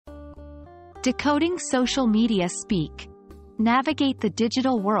Decoding social media speak. Navigate the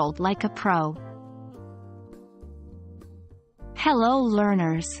digital world like a pro. Hello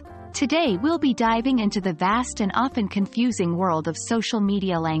learners. Today we'll be diving into the vast and often confusing world of social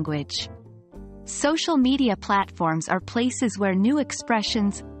media language. Social media platforms are places where new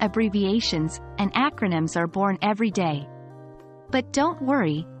expressions, abbreviations, and acronyms are born every day. But don't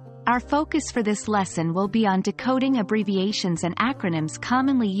worry, our focus for this lesson will be on decoding abbreviations and acronyms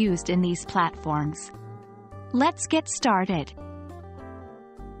commonly used in these platforms. Let's get started.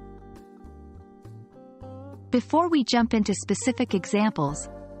 Before we jump into specific examples,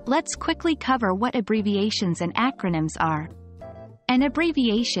 let's quickly cover what abbreviations and acronyms are. An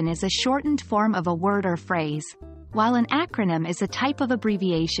abbreviation is a shortened form of a word or phrase, while an acronym is a type of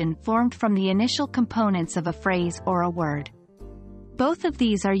abbreviation formed from the initial components of a phrase or a word. Both of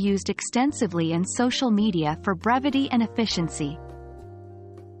these are used extensively in social media for brevity and efficiency.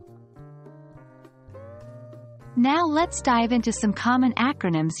 Now let's dive into some common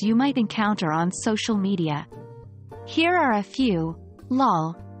acronyms you might encounter on social media. Here are a few: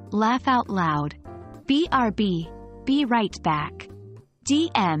 LOL, laugh out loud; BRB, be right back;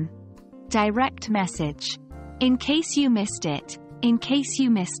 DM, direct message; in case you missed it, in case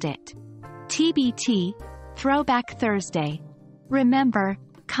you missed it; TBT, throwback Thursday. Remember,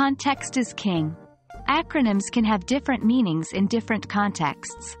 context is king. Acronyms can have different meanings in different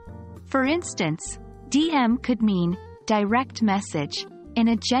contexts. For instance, DM could mean direct message in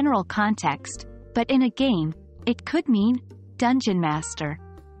a general context, but in a game, it could mean Dungeon Master.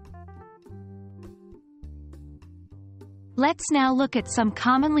 Let's now look at some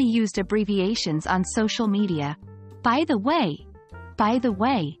commonly used abbreviations on social media. By the way,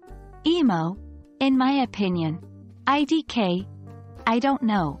 emo, in my opinion; IDK, I don't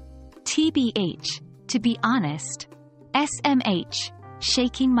know; TBH, to be honest; SMH,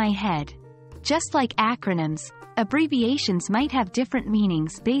 shaking my head. Just like acronyms, abbreviations might have different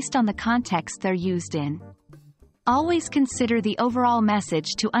meanings based on the context they're used in. Always consider the overall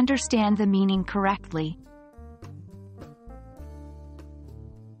message to understand the meaning correctly.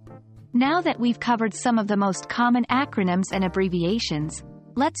 Now that we've covered some of the most common acronyms and abbreviations,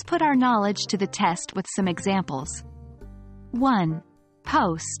 let's put our knowledge to the test with some examples. 1.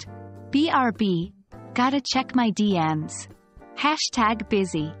 Post. BRB, gotta check my DMs;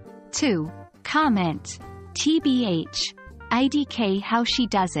 #busy. 2. Comment. TBH, IDK, how she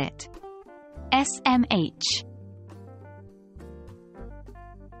does it; SMH.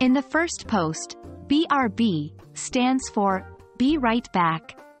 In the first post, BRB stands for be right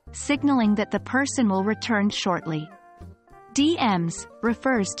back, signaling that the person will return shortly. DMs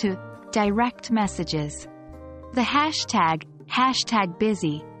refers to direct messages. The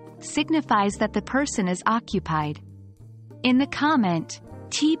 #busy signifies that the person is occupied. In the comment,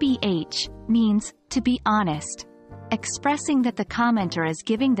 TBH means to be honest, expressing that the commenter is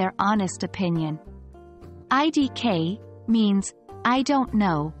giving their honest opinion. IDK means I don't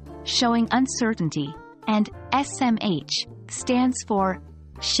know, showing uncertainty, and SMH stands for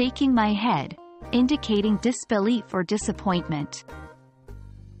shaking my head, indicating disbelief or disappointment.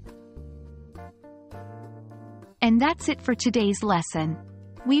 And that's it for today's lesson.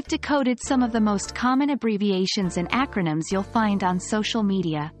 We've decoded some of the most common abbreviations and acronyms you'll find on social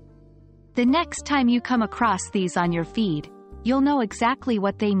media. The next time you come across these on your feed, you'll know exactly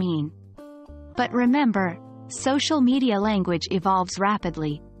what they mean. But remember, social media language evolves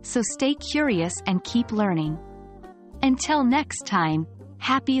rapidly, so stay curious and keep learning. Until next time,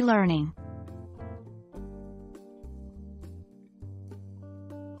 happy learning!